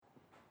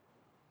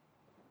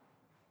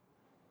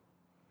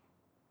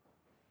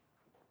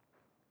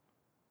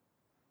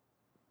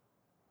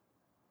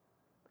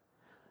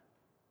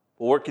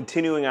Well, we're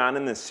continuing on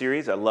in this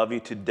series, I Love You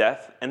to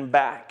Death and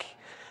Back.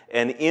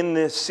 And in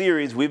this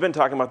series, we've been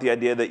talking about the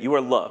idea that you are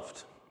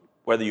loved.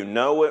 Whether you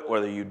know it,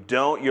 whether you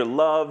don't, you're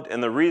loved.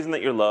 And the reason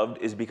that you're loved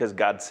is because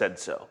God said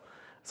so.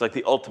 It's like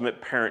the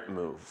ultimate parent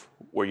move,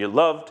 where you're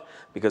loved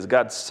because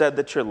God said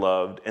that you're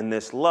loved. And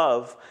this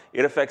love,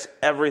 it affects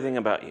everything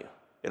about you.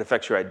 It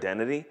affects your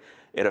identity.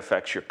 It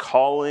affects your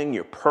calling,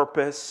 your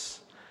purpose,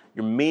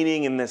 your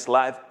meaning in this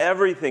life.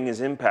 Everything is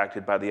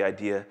impacted by the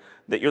idea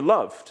that you're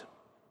loved.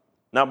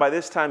 Now, by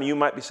this time, you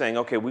might be saying,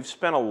 okay, we've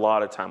spent a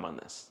lot of time on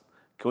this.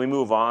 Can we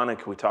move on and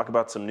can we talk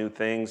about some new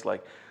things?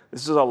 Like,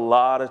 this is a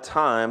lot of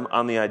time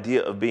on the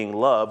idea of being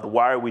loved.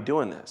 Why are we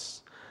doing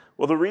this?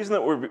 Well, the reason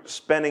that we're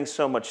spending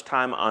so much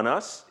time on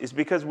us is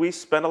because we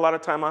spend a lot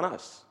of time on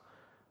us.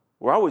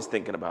 We're always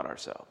thinking about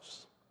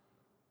ourselves.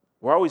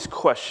 We're always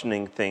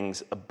questioning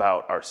things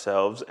about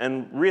ourselves.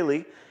 And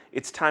really,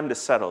 it's time to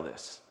settle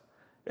this.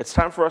 It's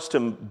time for us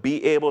to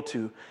be able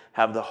to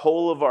have the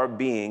whole of our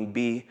being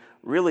be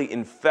really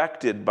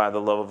infected by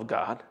the love of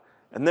God,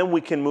 and then we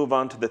can move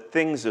on to the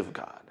things of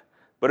God.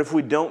 But if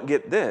we don't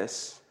get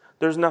this,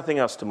 there's nothing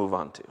else to move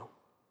on to.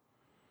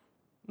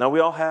 Now, we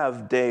all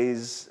have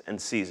days and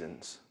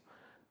seasons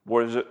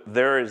where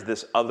there is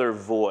this other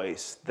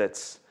voice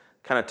that's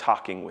kind of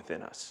talking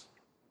within us.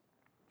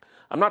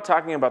 I'm not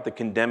talking about the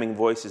condemning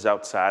voices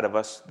outside of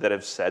us that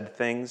have said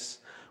things.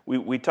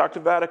 We talked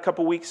about a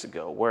couple weeks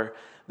ago where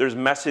there's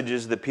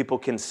messages that people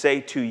can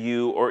say to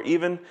you, or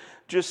even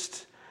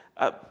just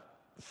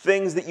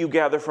things that you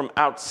gather from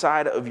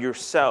outside of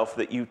yourself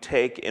that you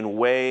take and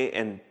weigh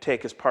and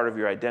take as part of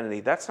your identity.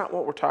 That's not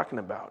what we're talking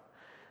about.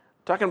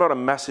 We're talking about a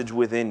message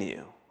within you.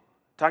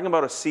 We're talking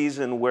about a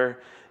season where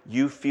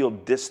you feel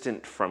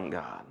distant from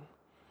God.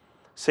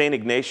 St.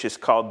 Ignatius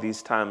called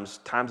these times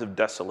of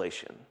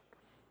desolation.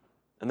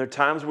 And they're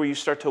times where you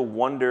start to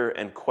wonder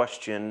and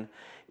question,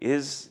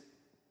 is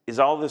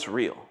all this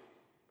real?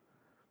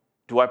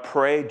 Do I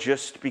pray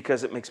just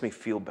because it makes me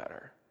feel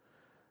better?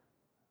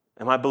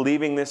 Am I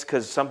believing this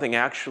because something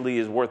actually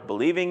is worth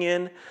believing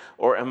in?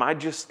 Or am I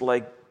just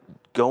like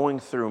going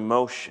through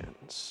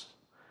motions?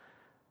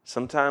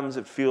 Sometimes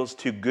it feels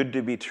too good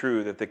to be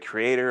true that the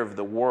creator of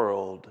the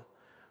world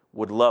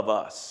would love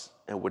us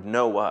and would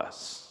know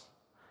us.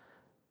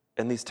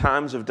 And these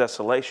times of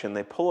desolation,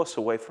 they pull us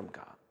away from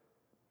God.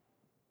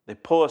 They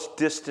pull us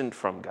distant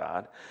from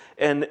God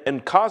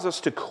and cause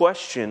us to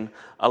question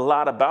a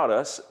lot about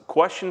us,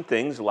 question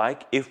things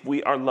like if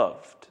we are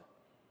loved.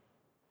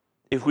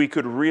 If we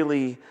could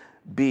really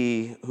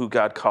be who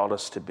God called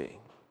us to be.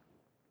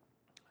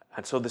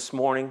 And so this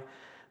morning,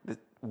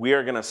 we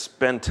are going to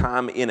spend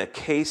time in a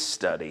case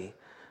study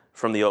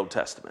from the Old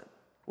Testament.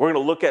 We're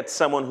going to look at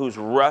someone who's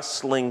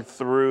wrestling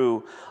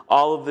through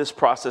all of this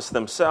process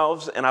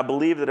themselves, and I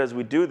believe that as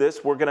we do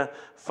this, we're going to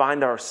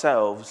find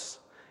ourselves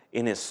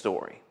in his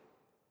story.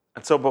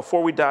 And so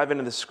before we dive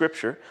into the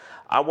scripture,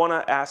 I want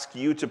to ask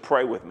you to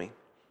pray with me.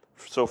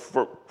 So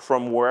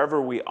from wherever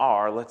we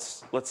are,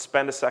 let's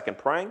spend a second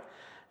praying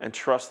and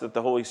trust that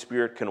the Holy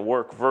Spirit can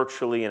work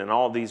virtually and in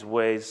all these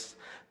ways,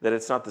 that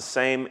it's not the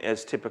same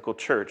as typical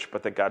church,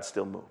 but that God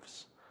still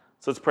moves.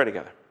 So let's pray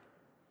together.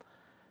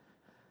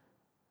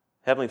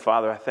 Heavenly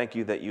Father, I thank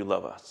you that you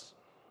love us.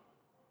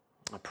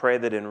 I pray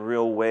that in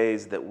real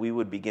ways that we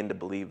would begin to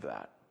believe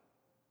that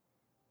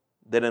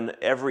in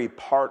every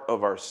part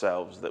of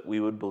ourselves that we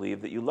would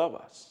believe that you love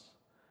us.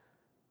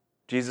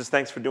 Jesus,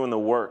 thanks for doing the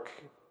work.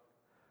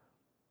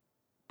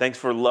 Thanks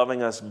for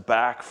loving us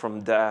back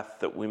from death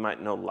that we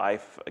might know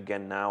life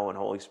again now. And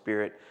Holy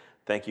Spirit,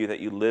 thank you that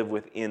you live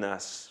within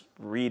us,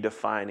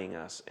 redefining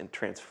us and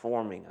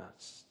transforming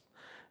us.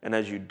 And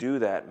as you do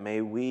that, may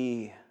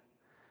we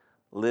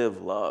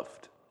live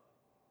loved.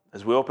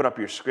 As we open up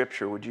your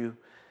scripture, would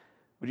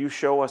you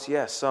show us,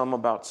 yes, some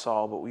about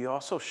Saul, but will you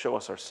also show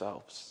us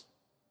ourselves?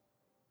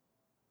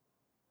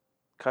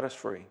 Cut us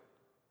free.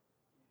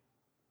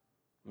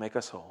 Make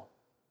us whole.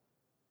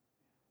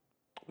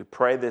 We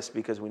pray this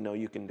because we know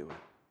you can do it.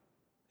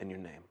 In your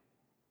name,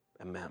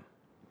 amen.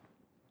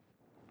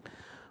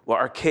 Well,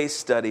 our case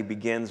study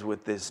begins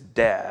with this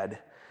dad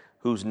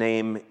whose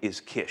name is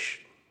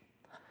Kish.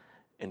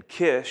 And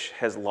Kish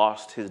has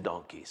lost his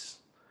donkeys.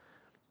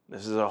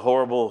 This is a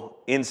horrible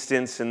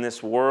instance in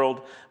this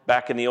world.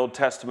 Back in the Old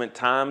Testament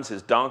times,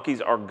 his donkeys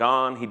are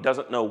gone. He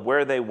doesn't know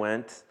where they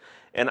went.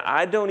 And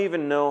I don't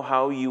even know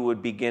how you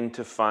would begin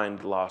to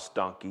find lost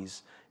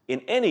donkeys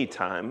in any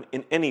time,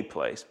 in any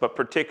place, but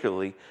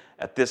particularly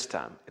at this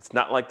time. It's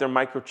not like they're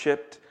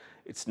microchipped.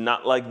 It's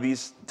not like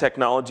these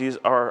technologies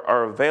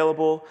are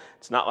available.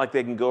 It's not like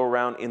they can go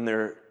around in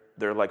their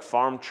like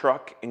farm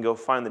truck and go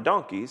find the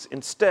donkeys.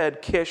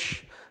 Instead,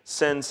 Kish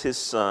sends his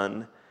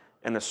son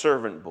and a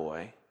servant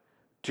boy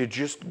to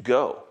just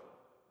go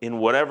in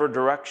whatever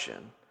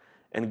direction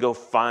and go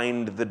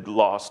find the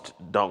lost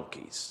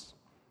donkeys.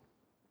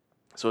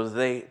 So as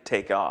they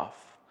take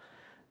off,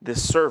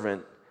 this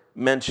servant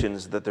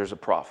mentions that there's a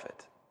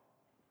prophet.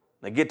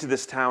 They get to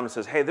this town and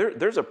says, hey,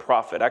 there's a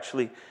prophet.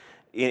 Actually,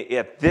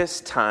 at this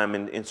time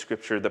in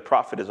Scripture, the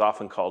prophet is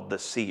often called the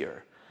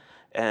seer.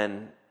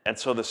 And And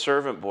so the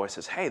servant boy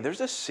says, hey, there's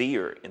a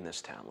seer in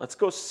this town. Let's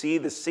go see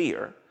the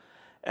seer.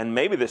 And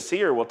maybe the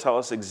seer will tell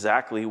us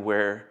exactly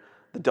where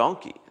the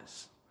donkey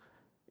is.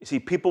 You see,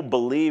 people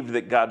believed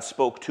that God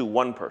spoke to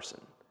one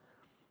person.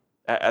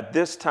 At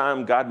this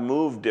time, God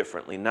moved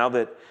differently. Now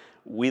that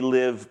we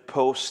live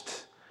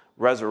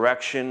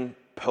post-resurrection,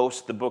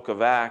 post the book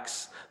of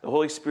Acts, the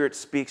Holy Spirit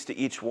speaks to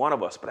each one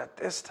of us. But at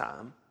this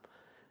time,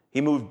 he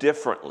moved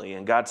differently,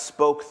 and God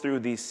spoke through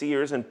these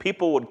seers, and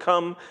people would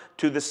come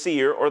to the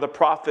seer or the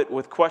prophet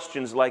with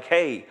questions like,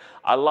 hey,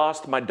 I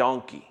lost my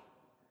donkey.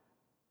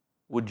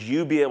 Would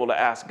you be able to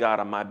ask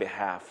God on my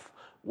behalf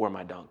where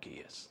my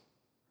donkey is?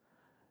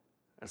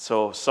 And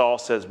so Saul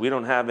says, we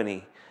don't have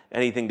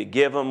anything to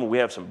give him. We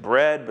have some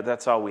bread, but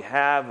that's all we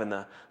have. And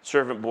the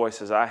servant boy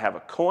says, I have a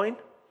coin.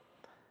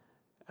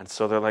 And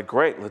so they're like,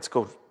 great, let's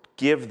go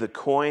give the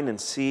coin and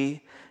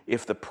see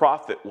if the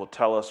prophet will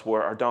tell us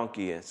where our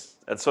donkey is.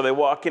 And so they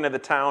walk into the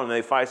town and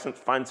they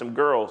find some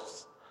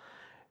girls.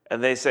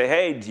 And they say,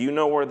 hey, do you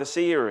know where the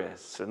seer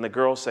is? And the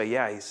girls say,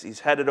 yeah,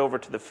 he's headed over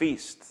to the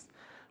feast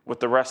with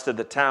the rest of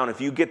the town.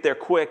 If you get there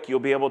quick, you'll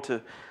be able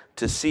to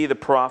see the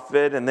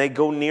prophet. And they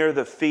go near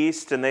the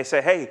feast and they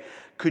say, hey,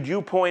 could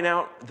you point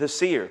out the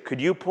seer?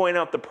 Could you point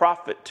out the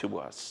prophet to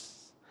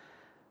us?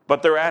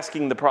 But they're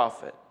asking the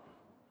prophet.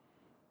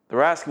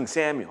 They're asking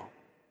Samuel.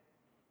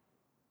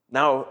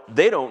 Now,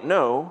 they don't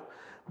know,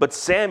 but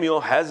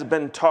Samuel has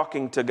been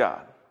talking to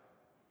God.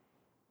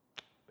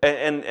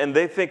 And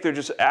they think they're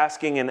just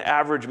asking an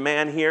average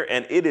man here,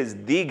 and it is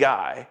the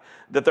guy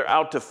that they're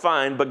out to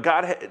find. But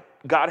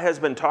God has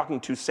been talking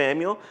to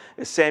Samuel,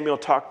 as Samuel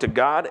talked to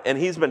God, and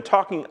he's been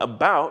talking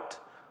about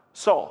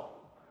Saul,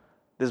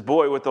 this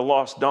boy with the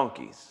lost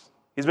donkeys.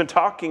 He's been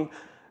talking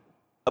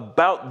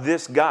about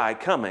this guy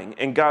coming,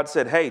 and God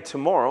said, hey,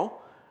 tomorrow,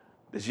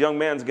 this young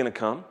man's going to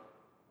come,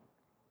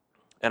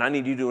 and I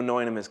need you to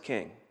anoint him as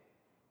king,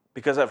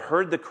 because I've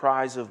heard the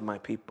cries of my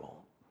people.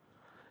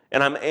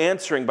 And I'm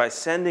answering by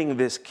sending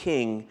this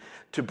king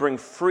to bring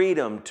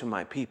freedom to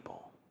my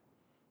people.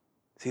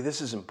 See, this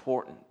is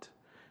important.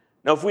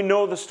 Now, if we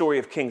know the story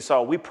of King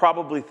Saul, we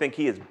probably think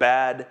he is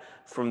bad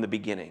from the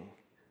beginning.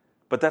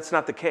 But that's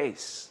not the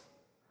case.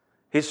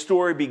 His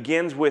story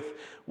begins with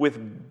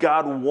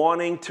God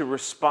wanting to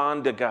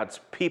respond to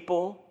God's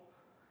people.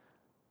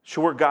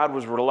 Sure, God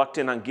was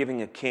reluctant on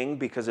giving a king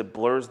because it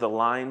blurs the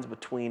lines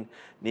between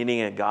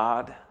needing a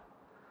God.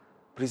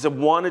 But he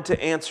wanted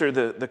to answer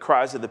the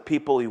cries of the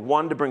people. He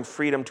wanted to bring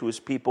freedom to his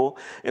people.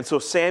 And so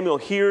Samuel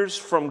hears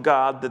from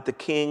God that the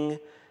king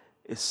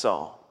is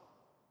Saul.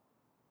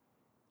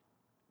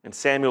 And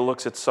Samuel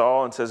looks at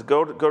Saul and says,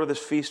 go to this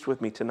feast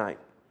with me tonight.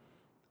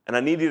 And I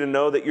need you to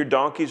know that your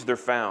donkeys, they're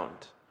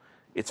found.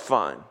 It's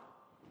fine.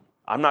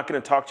 I'm not going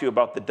to talk to you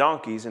about the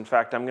donkeys. In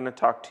fact, I'm going to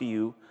talk to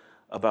you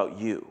about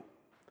you.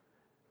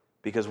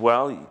 Because,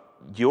 well,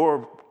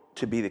 you're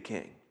to be the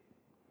king.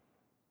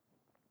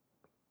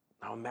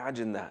 Now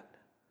imagine that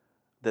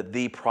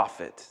the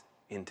prophet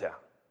in town,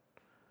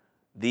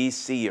 the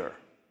seer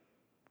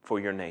for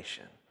your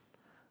nation,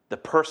 the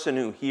person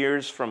who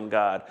hears from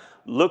God,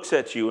 looks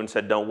at you and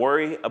said, don't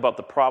worry about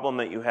the problem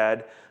that you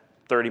had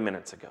 30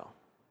 minutes ago.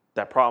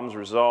 That problem's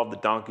resolved, the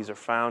donkeys are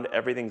found,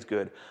 everything's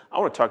good. I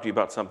want to talk to you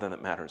about something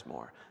that matters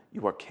more.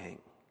 You are king.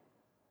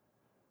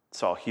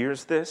 Saul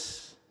hears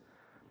this.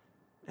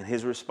 And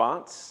his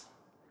response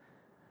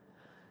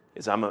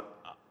is, I'm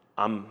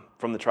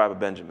from the tribe of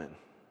Benjamin.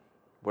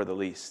 We're the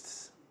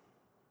least.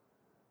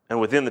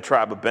 And within the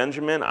tribe of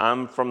Benjamin,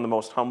 I'm from the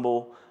most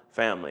humble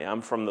family. I'm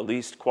from the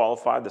least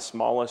qualified, the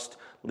smallest,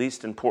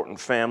 least important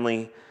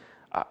family.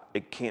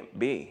 It can't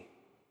be.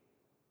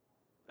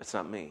 That's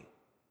not me.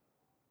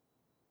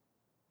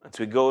 And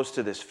so he goes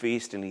to this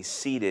feast and he's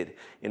seated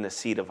in the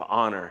seat of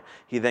honor.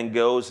 He then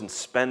goes and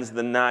spends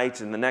the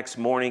night, and the next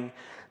morning,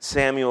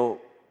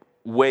 Samuel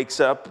wakes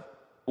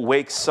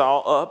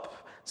Saul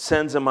up,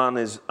 sends him on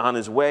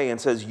his way, and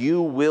says,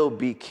 you will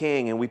be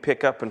king. And we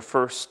pick up in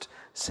 1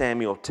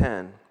 Samuel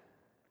 10.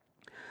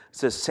 It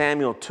says,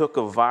 Samuel took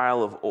a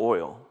vial of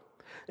oil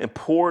and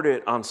poured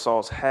it on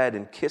Saul's head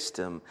and kissed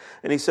him.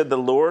 And he said, the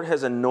Lord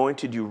has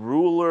anointed you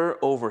ruler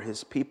over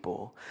his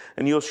people,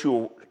 and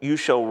you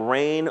shall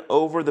reign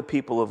over the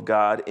people of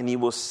God, and you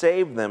will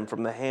save them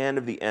from the hand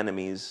of the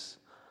enemies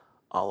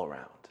all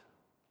around.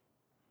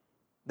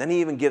 Then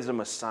he even gives him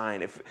a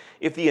sign.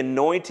 If the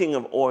anointing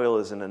of oil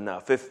isn't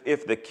enough,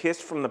 if the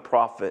kiss from the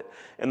prophet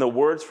and the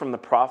words from the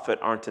prophet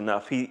aren't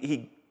enough,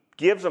 he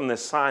gives him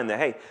this sign that,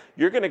 hey,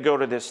 you're going to go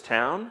to this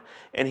town,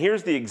 and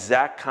here's the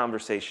exact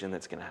conversation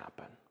that's going to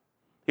happen.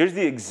 Here's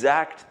the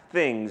exact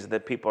things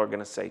that people are going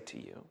to say to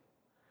you.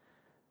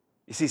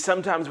 You see,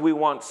 sometimes we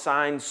want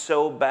signs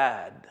so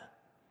bad.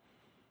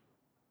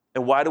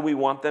 And why do we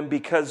want them?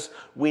 Because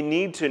we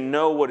need to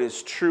know what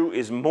is true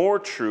is more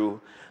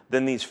true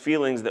than these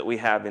feelings that we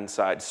have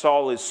inside.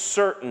 Saul is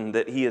certain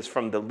that he is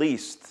from the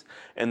least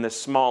and the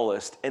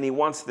smallest, and he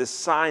wants this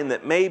sign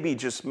that maybe,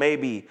 just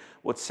maybe,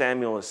 what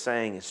Samuel is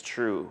saying is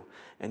true,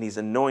 and he's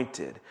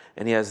anointed,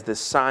 and he has this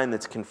sign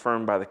that's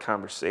confirmed by the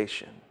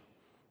conversation.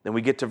 Then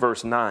we get to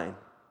verse 9.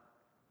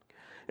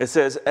 It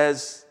says,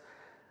 as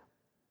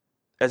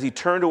he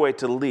turned away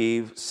to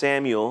leave,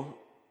 Samuel,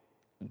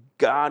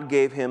 God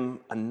gave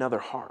him another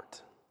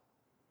heart.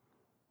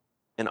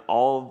 And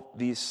all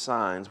these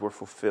signs were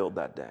fulfilled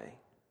that day.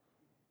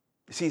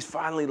 You see, he's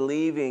finally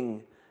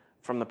leaving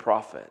from the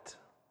prophet.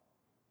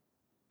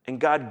 And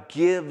God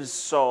gives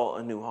Saul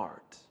a new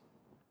heart.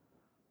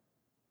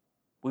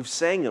 We've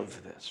sang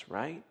of this,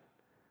 right?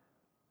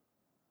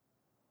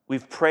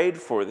 We've prayed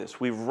for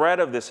this. We've read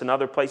of this in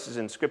other places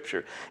in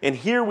Scripture. And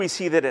here we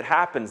see that it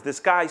happens.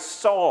 This guy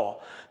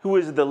Saul, who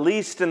is the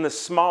least and the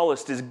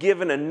smallest, is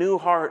given a new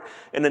heart,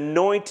 an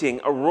anointing,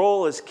 a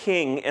role as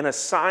king, and a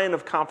sign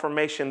of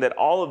confirmation that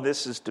all of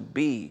this is to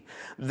be.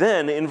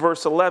 Then in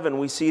verse 11,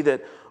 we see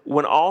that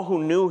when all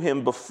who knew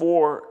him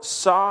before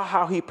saw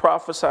how he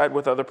prophesied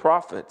with other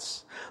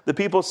prophets, the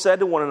people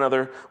said to one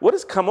another, "What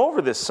has come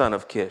over this son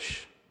of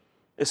Kish?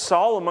 Is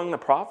Saul among the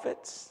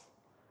prophets?"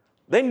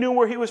 They knew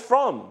where he was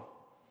from.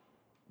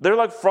 They're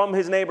like from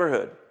his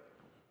neighborhood.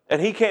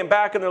 And he came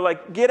back and they're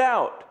like, "Get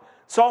out.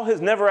 Saul has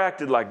never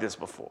acted like this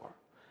before.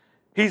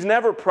 He's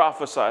never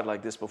prophesied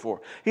like this before.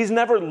 He's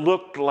never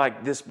looked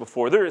like this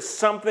before. There is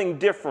something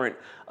different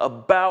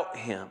about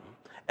him."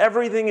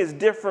 Everything is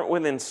different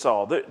within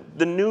Saul.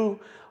 The new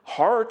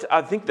heart,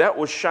 I think that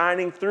was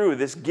shining through.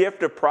 This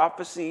gift of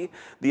prophecy,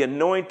 the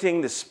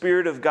anointing, the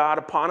Spirit of God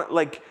upon it.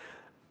 Like,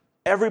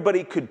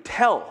 everybody could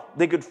tell.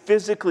 They could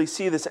physically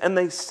see this, and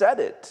they said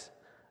it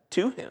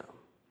to him.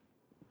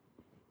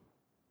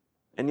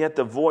 And yet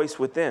the voice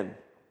within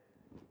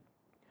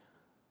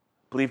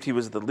believed he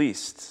was the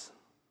least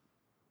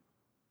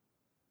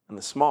and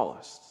the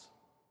smallest.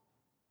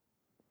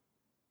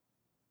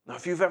 Now,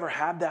 if you've ever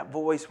had that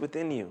voice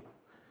within you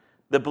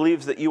that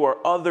believes that you are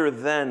other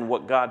than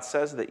what God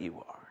says that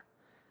you are,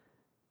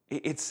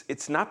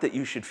 it's not that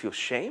you should feel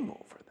shame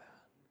over that.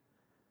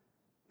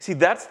 See,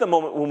 that's the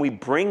moment when we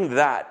bring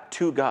that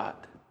to God.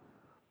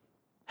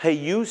 Hey,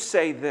 you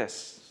say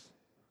this,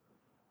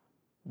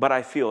 but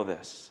I feel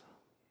this.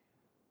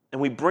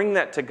 And we bring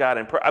that to God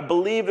in prayer. I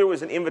believe there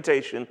was an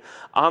invitation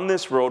on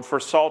this road for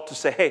Saul to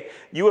say, "Hey,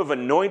 you have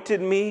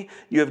anointed me.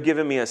 You have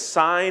given me a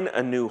sign,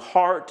 a new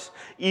heart.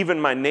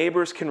 Even my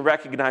neighbors can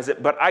recognize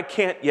it, but I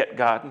can't yet,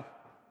 God.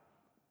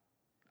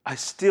 I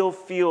still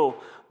feel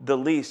the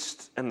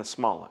least and the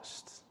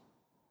smallest."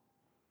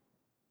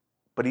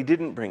 But he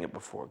didn't bring it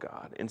before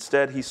God.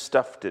 Instead, he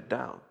stuffed it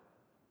down.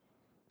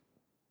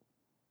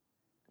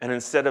 And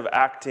instead of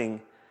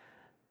acting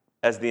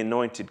as the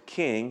anointed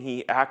king,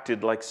 he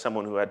acted like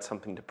someone who had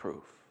something to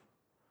prove.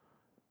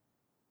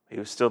 He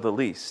was still the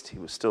least. He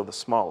was still the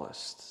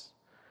smallest.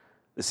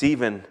 This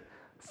even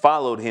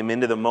followed him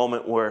into the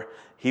moment where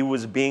he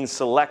was being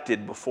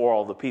selected before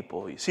all the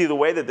people. You see, the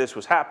way that this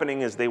was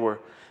happening is they were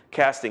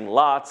casting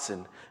lots,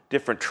 and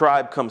different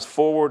tribe comes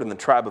forward, and the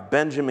tribe of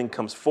Benjamin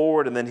comes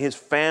forward, and then his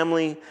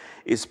family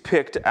is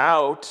picked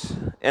out.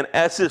 And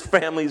as his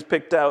family is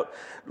picked out,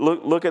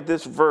 look at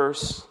this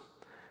verse.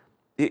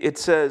 It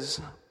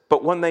says,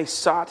 "But when they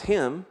sought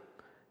him,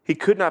 he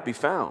could not be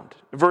found."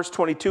 Verse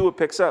 22, it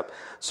picks up.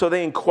 "So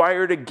they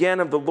inquired again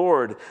of the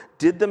Lord,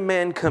 'Did the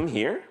man come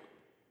here?'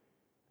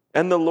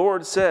 And the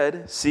Lord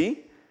said,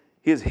 'See,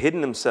 he has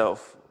hidden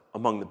himself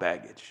among the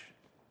baggage.'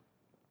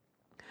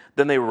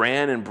 Then they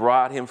ran and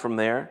brought him from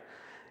there.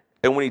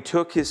 And when he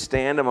took his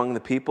stand among the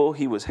people,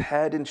 he was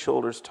head and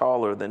shoulders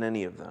taller than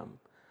any of them.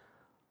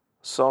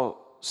 So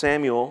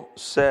Samuel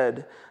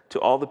said to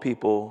all the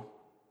people,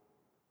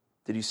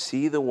 'Did you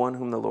see the one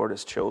whom the Lord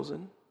has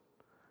chosen?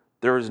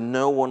 There is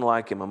no one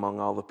like him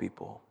among all the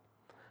people.'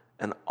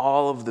 And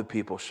all of the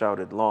people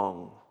shouted,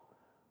 'Long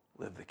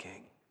live the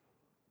king.'"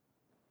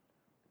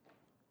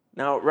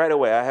 Now, right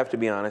away, I have to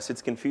be honest,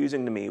 it's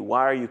confusing to me.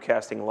 Why are you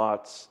casting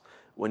lots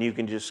when you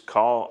can just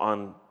call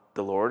on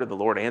the Lord and the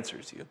Lord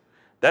answers you?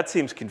 That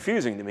seems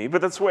confusing to me, but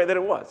that's the way that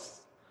it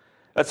was.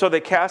 And so they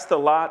cast the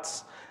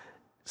lots.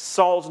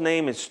 Saul's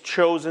name is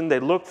chosen. They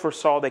look for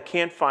Saul. They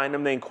can't find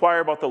him. They inquire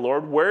about the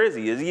Lord. Where is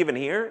he? Is he even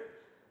here?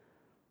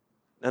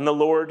 And the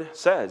Lord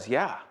says,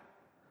 "Yeah.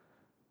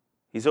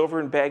 He's over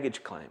in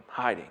baggage claim,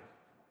 hiding.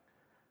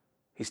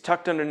 He's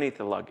tucked underneath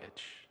the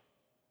luggage."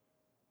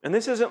 And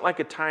this isn't like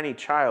a tiny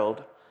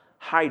child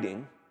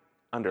hiding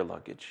under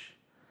luggage.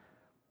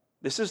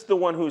 This is the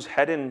one who's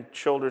head and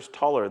shoulders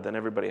taller than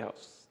everybody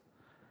else.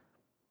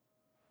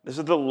 This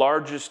is the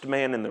largest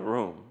man in the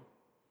room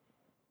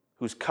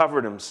who's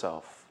covered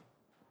himself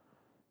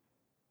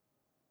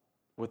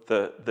with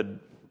the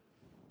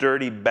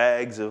dirty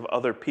bags of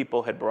other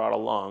people had brought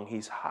along.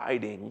 He's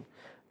hiding,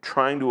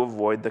 trying to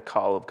avoid the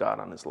call of God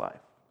on his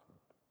life.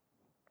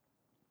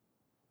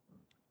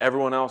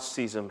 Everyone else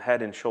sees him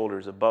head and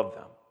shoulders above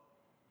them.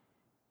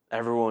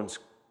 Everyone's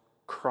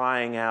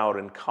crying out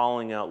and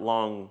calling out,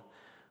 "Long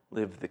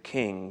live the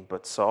king."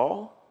 But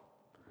Saul?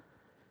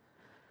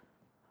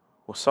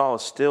 Well, Saul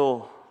is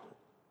still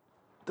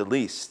the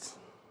least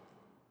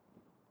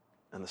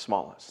and the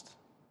smallest.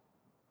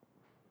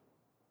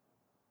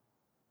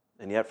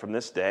 And yet from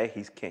this day,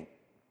 he's king.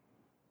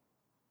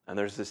 And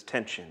there's this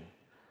tension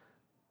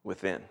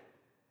within.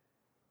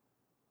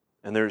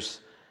 And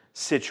there's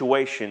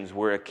situations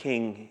where a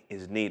king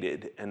is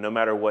needed. And no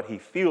matter what he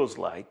feels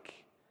like,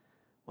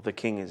 well, the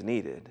king is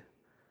needed.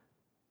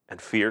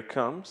 And fear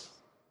comes.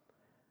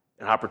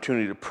 An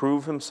opportunity to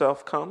prove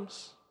himself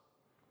comes.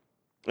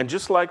 And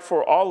just like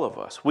for all of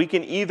us, we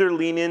can either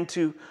lean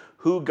into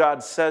who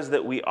God says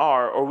that we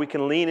are, or we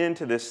can lean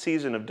into this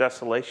season of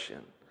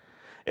desolation.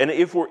 And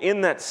if we're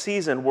in that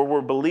season where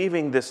we're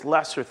believing this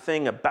lesser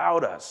thing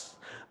about us,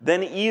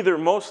 then either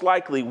most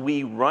likely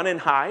we run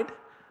and hide,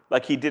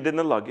 like he did in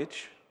the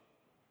luggage,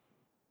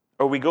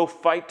 or we go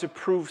fight to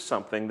prove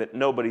something that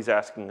nobody's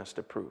asking us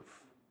to prove,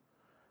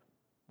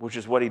 which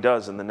is what he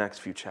does in the next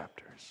few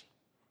chapters.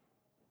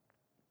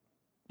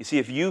 You see,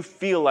 if you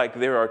feel like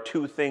there are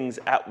two things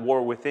at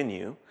war within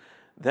you,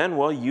 then,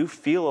 well, you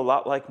feel a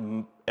lot like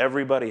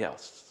everybody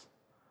else.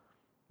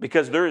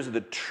 Because there is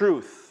the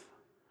truth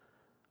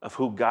of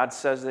who God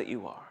says that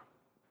you are.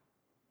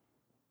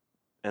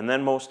 And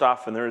then most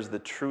often there is the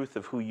truth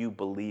of who you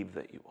believe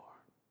that you are.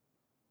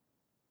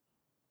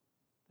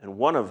 And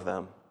one of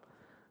them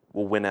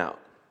will win out.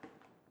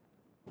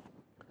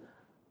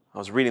 I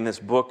was reading this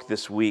book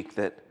this week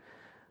that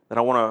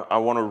I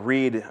want to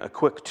read a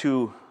quick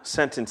 2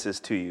 sentences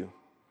to you.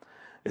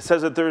 It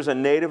says that there's a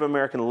Native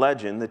American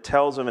legend that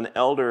tells of an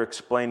elder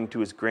explaining to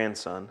his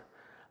grandson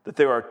that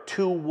there are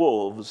 2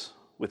 wolves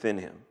within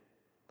him,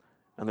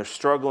 and they're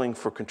struggling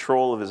for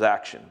control of his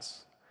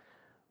actions.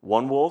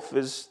 One wolf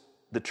is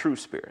the true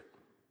spirit.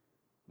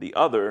 The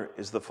other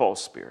is the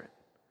false spirit.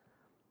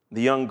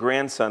 The young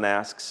grandson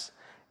asks,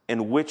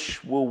 "And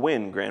which will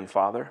win,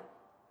 grandfather?"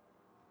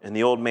 And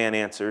the old man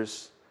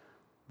answers,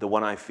 "The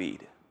one I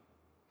feed."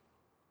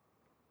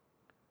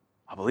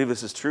 I believe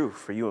this is true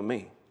for you and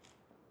me.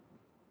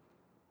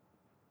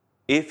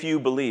 If you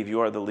believe you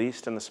are the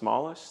least and the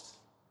smallest,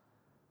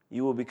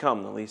 you will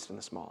become the least and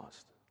the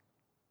smallest.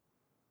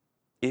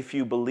 If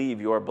you believe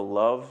you are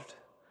beloved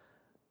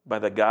by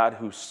the God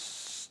who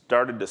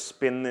started to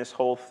spin this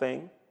whole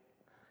thing,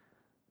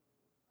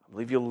 I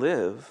believe you'll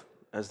live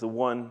as the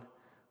one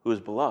who is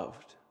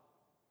beloved.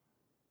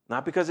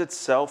 Not because it's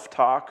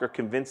self-talk or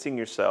convincing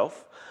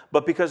yourself,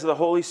 but because the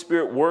Holy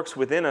Spirit works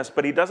within us,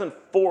 but he doesn't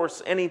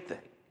force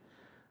anything.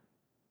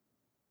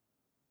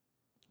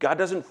 God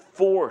doesn't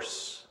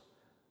force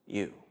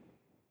you.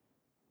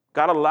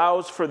 God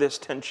allows for this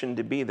tension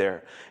to be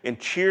there and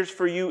cheers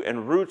for you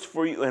and roots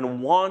for you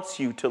and wants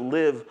you to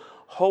live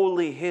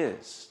wholly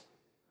his.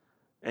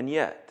 And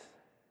yet,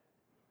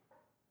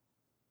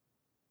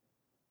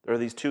 there are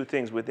these 2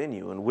 things within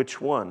you, and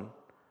which one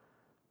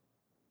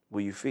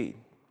will you feed?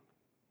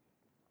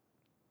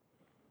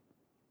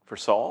 For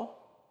Saul,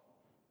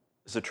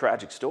 it's a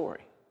tragic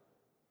story.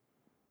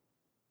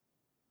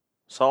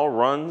 Saul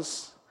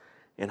runs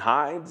and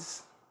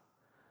hides,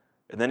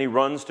 and then he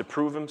runs to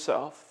prove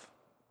himself.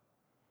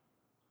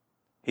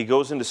 He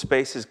goes into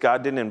spaces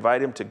God didn't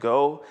invite him to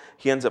go.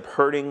 He ends up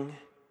hurting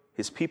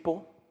his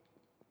people,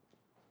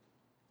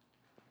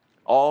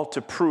 all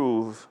to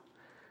prove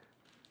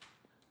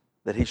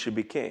that he should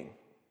be king.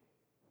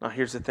 Now,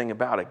 here's the thing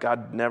about it.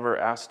 God never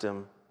asked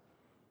him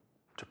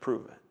to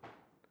prove it.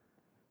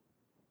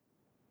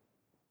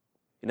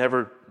 He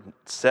never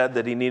said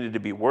that he needed to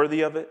be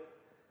worthy of it.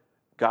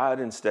 God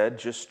instead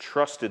just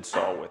trusted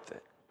Saul with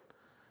it.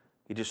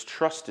 He just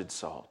trusted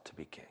Saul to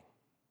be king.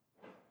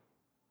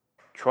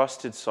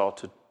 Trusted Saul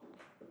to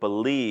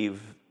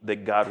believe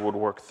that God would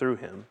work through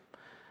him.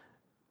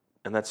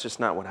 And that's just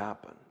not what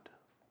happened.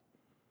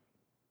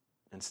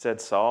 Instead,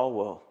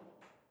 Saul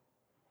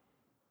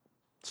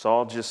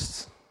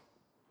just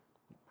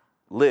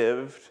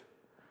lived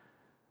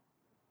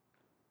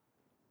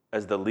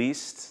as the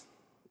least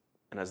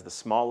and as the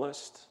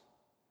smallest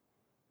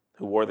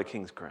who wore the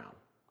king's crown.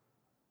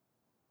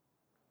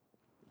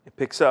 It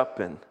picks up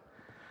in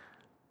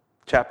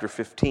chapter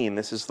 15.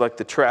 This is like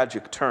the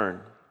tragic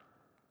turn.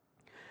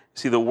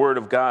 See, the word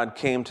of God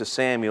came to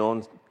Samuel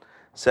and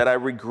said, "I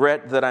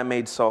regret that I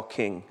made Saul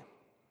king,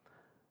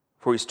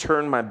 for he's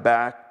turned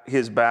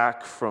his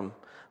back from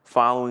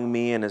following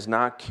me and has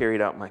not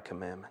carried out my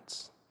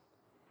commandments."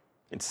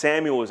 And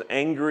Samuel was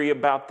angry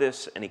about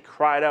this, and he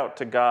cried out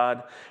to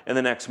God. And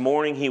the next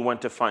morning he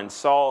went to find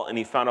Saul, and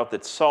he found out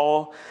that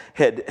Saul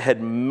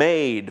had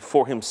made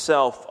for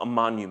himself a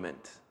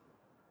monument.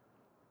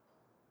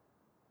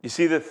 You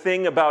see, the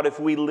thing about if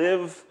we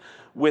live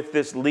with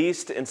this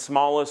least and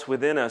smallest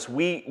within us,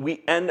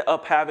 we end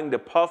up having to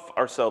puff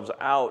ourselves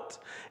out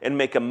and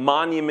make a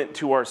monument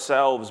to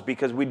ourselves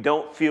because we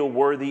don't feel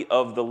worthy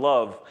of the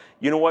love.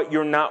 You know what?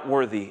 You're not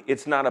worthy.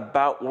 It's not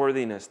about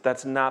worthiness.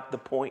 That's not the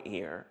point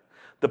here.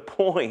 The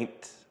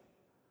point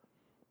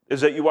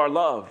is that you are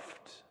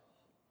loved.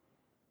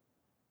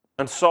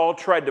 And Saul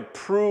tried to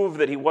prove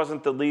that he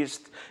wasn't the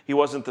least, he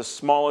wasn't the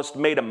smallest,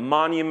 made a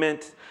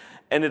monument,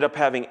 ended up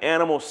having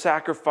animals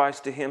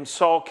sacrificed to him.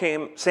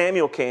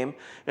 Samuel came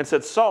and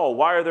said, "Saul,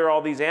 why are there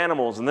all these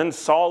animals?" And then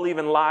Saul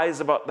even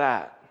lies about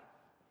that.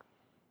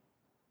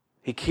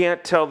 He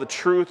can't tell the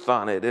truth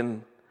on it.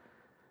 And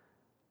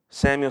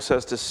Samuel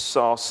says to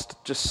Saul,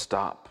 "Just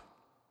stop.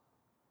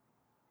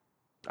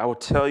 I will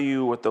tell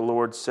you what the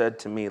Lord said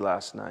to me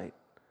last night.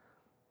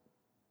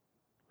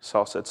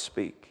 Saul said,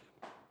 "Speak."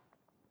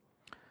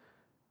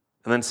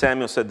 And then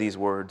Samuel said these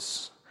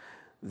words,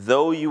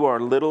 "Though you are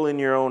little in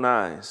your own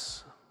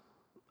eyes,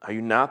 are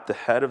you not the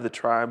head of the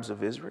tribes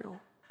of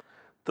Israel?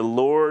 The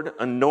Lord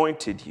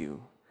anointed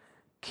you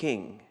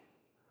king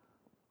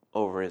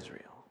over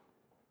Israel."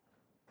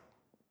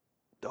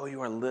 Though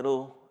you are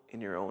little in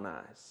your own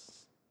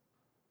eyes.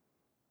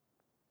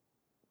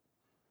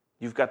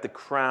 You've got the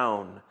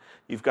crown.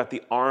 You've got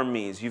the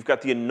armies. You've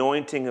got the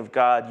anointing of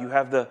God. You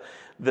have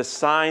the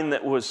sign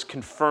that was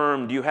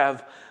confirmed. You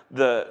have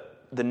the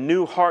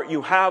new heart.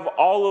 You have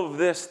all of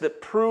this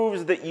that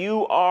proves that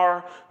you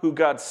are who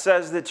God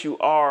says that you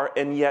are,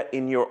 and yet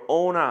in your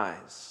own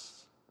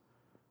eyes,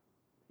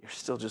 you're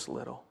still just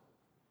little.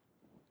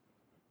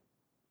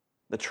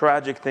 The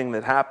tragic thing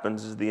that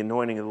happens is the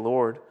anointing of the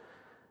Lord,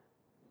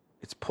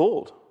 it's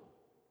pulled.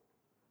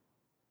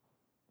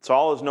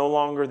 Saul is no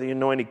longer the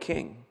anointed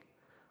king.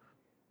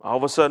 All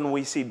of a sudden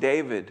we see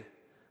David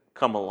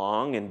come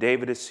along, and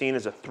David is seen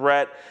as a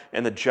threat,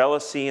 and the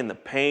jealousy and the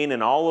pain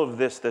and all of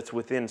this that's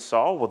within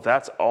Saul, well,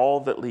 that's all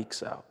that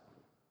leaks out.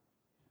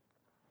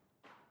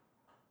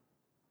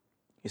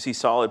 You see,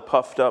 Saul had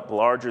puffed up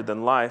larger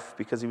than life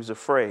because he was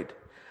afraid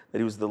that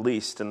he was the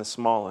least and the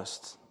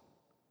smallest.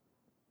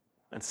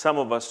 And some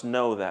of us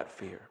know that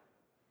fear.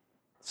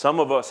 Some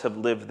of us have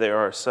lived there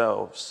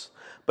ourselves.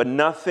 But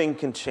nothing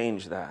can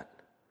change that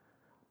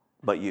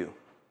but you.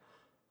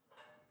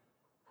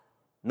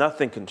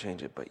 Nothing can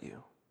change it but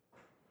you.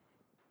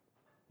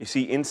 You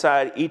see,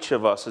 inside each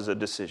of us is a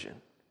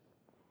decision.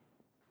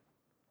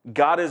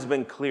 God has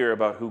been clear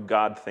about who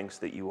God thinks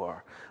that you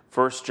are.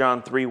 1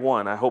 John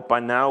 3:1. I hope by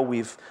now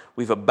we've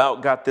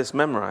about got this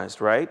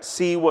memorized, right?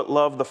 See what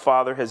love the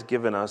Father has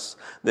given us,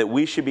 that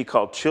we should be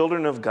called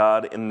children of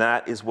God, and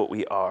that is what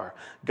we are.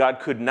 God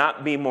could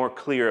not be more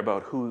clear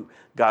about who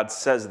God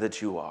says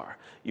that you are.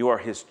 You are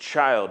His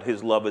child.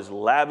 His love is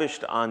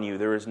lavished on you.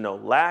 There is no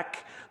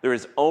lack. There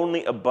is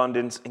only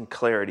abundance and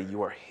clarity.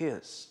 You are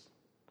His.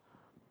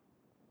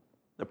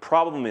 The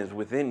problem is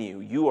within you,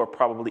 you are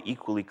probably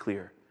equally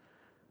clear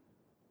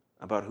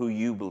about who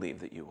you believe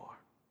that you are.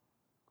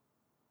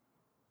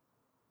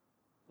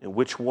 And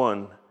which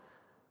one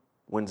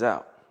wins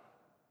out?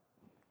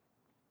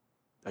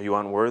 Are you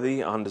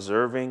unworthy,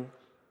 undeserving?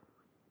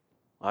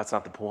 Well, that's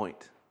not the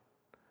point.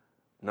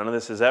 None of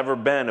this has ever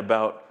been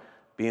about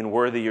being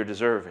worthy or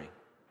deserving.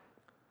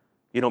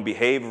 You don't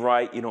behave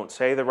right, you don't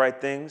say the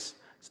right things.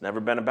 It's never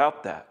been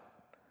about that.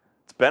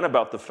 It's been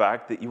about the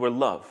fact that you are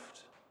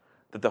loved,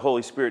 that the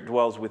Holy Spirit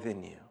dwells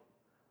within you.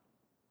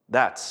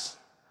 That's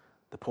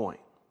the point.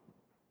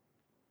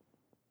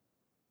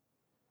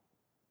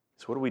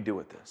 So what do we do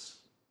with this?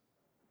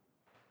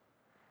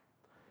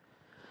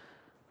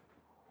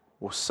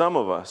 Well, some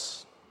of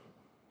us,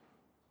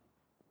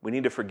 we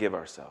need to forgive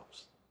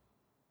ourselves.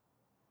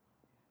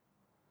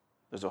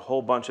 There's a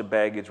whole bunch of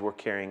baggage we're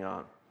carrying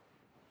on.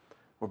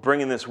 We're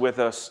bringing this with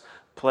us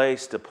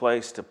place to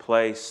place to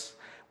place.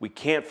 We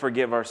can't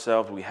forgive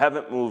ourselves. We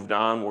haven't moved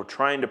on. We're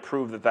trying to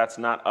prove that that's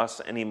not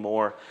us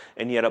anymore.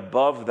 And yet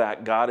above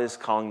that, God is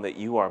calling that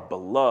you are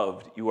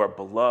beloved. You are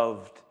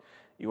beloved.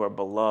 You are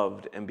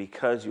beloved. And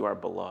because you are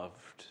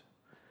beloved,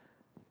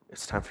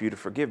 it's time for you to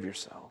forgive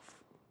yourself.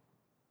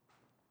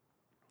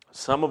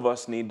 Some of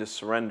us need to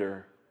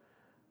surrender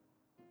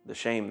the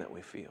shame that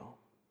we feel,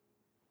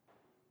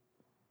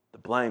 the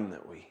blame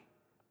that we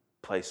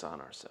place on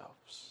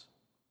ourselves.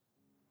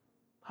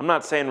 I'm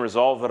not saying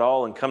resolve it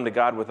all and come to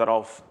God with it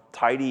all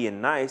tidy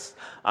and nice.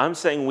 I'm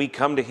saying we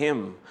come to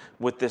Him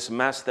with this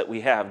mess that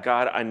we have.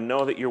 God, I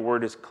know that your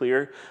word is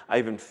clear. I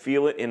even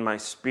feel it in my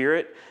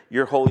spirit,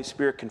 your Holy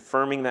Spirit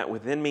confirming that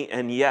within me,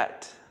 and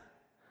yet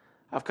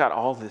I've got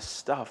all this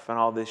stuff and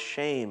all this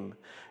shame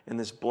and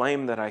this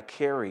blame that I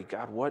carry.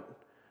 God, what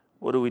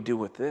do we do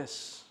with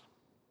this?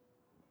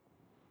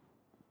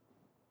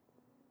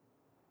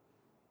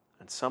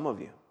 And some of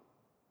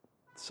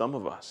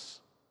us,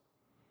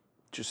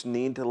 just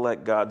need to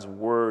let God's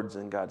words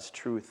and God's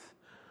truth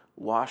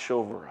wash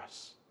over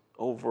us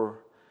over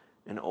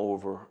and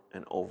over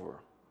and over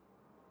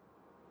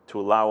to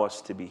allow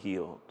us to be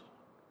healed.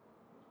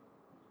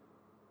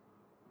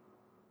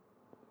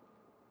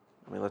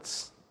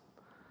 Let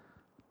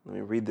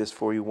me read this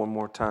for you one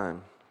more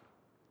time.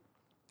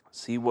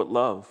 See what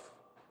love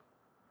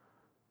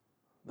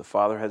the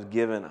Father has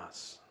given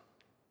us,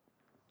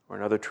 or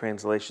in other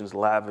translations,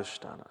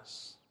 lavished on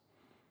us,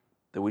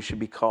 that we should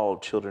be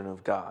called children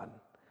of God.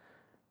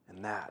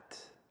 And that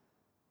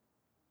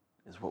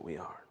is what we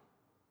are.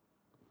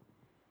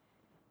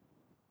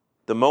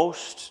 The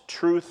most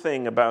true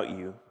thing about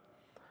you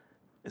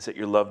is that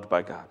you're loved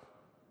by God.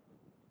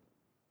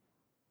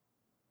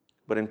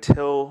 But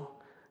until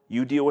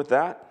you deal with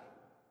that,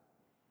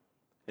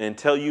 and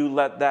until you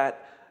let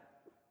that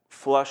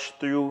flush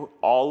through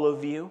all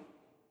of you,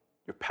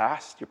 your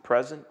past, your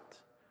present,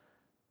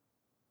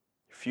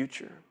 your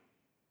future,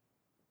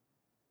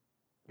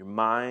 your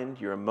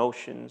mind, your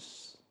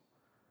emotions,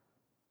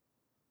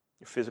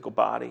 your physical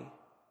body,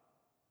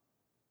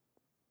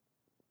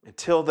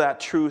 until that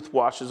truth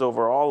washes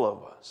over all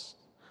of us,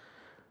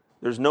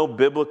 there's no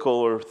biblical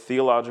or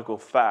theological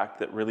fact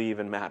that really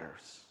even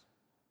matters.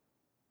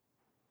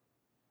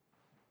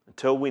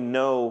 Until we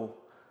know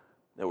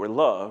that we're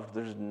loved,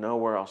 there's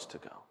nowhere else to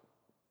go.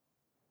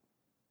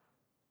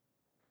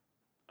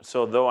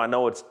 So though I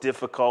know it's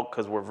difficult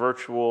because we're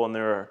virtual and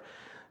there are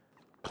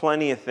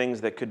plenty of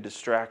things that could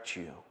distract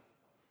you,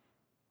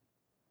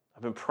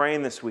 I've been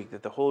praying this week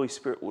that the Holy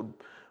Spirit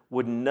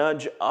would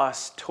nudge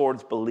us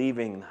towards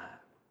believing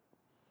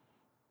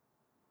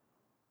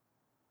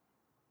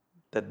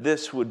that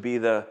this would be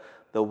the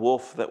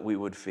wolf that we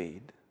would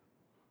feed,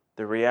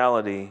 the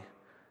reality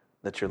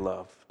that you're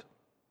loved.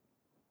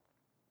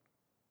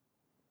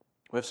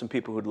 We have some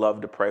people who'd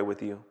love to pray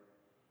with you.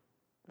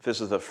 If this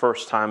is the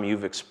first time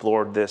you've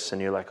explored this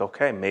and you're like,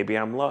 okay, maybe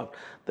I'm loved,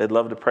 they'd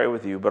love to pray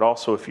with you. But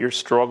also if you're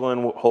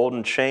struggling with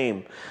holding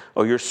shame,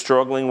 or you're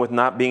struggling with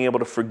not being able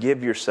to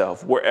forgive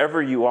yourself,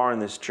 wherever you are in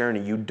this journey,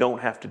 you don't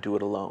have to do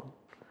it alone.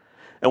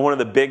 And one of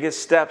the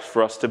biggest steps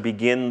for us to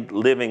begin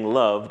living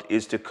loved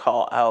is to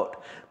call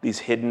out these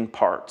hidden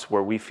parts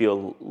where we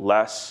feel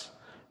less,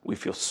 we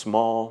feel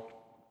small.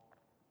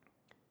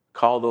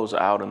 Call those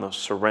out and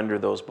surrender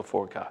those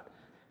before God.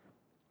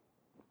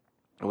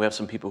 And we have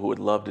some people who would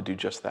love to do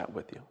just that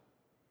with you.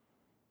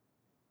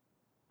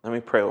 Let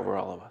me pray over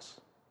all of us.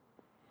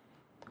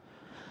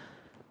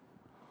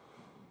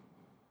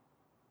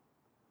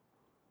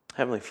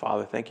 Heavenly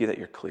Father, thank you that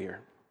you're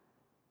clear.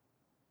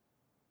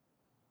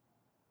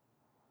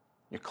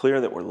 You're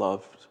clear that we're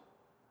loved.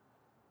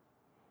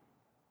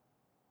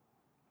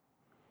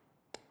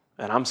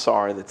 And I'm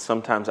sorry that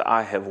sometimes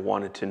I have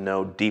wanted to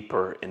know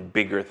deeper and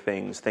bigger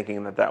things,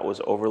 thinking that that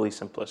was overly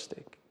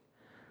simplistic.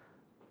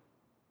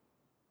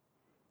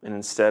 And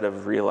instead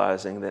of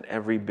realizing that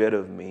every bit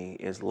of me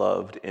is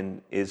loved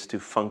and is to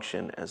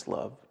function as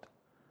loved.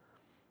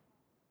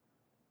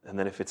 And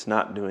that if it's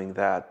not doing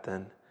that,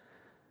 then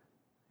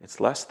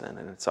it's less than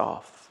and it's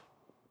off.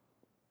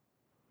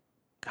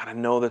 God, I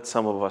know that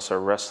some of us are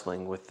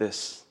wrestling with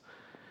this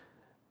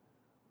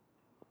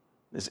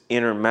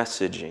inner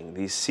messaging,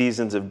 these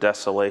seasons of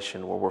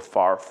desolation where we're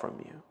far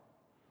from you.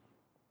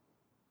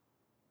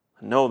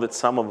 I know that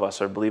some of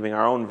us are believing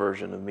our own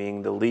version of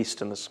being the least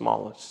and the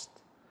smallest.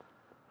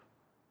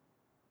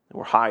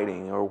 We're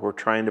hiding or we're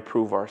trying to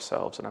prove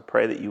ourselves. And I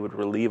pray that you would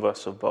relieve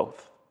us of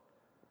both.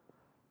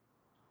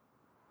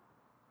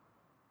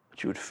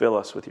 That you would fill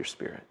us with your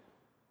Spirit.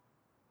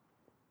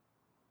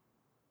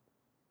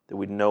 That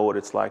we'd know what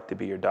it's like to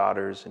be your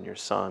daughters and your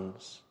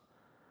sons.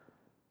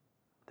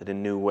 That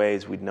in new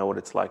ways we'd know what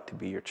it's like to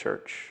be your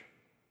church.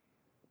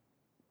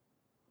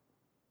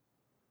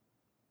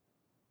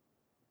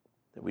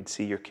 That we'd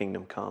see your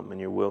kingdom come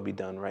and your will be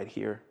done right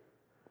here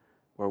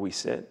where we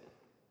sit.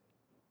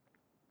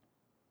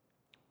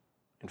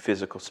 In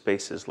physical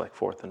spaces like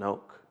Fourth and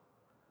Oak,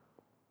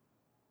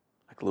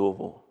 like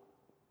Louisville.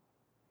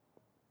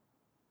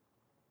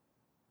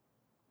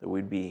 That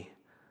we'd be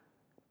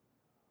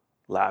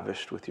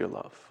lavished with your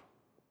love.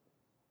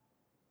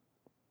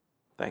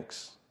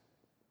 Thanks.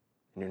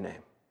 In your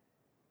name.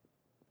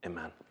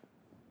 Amen.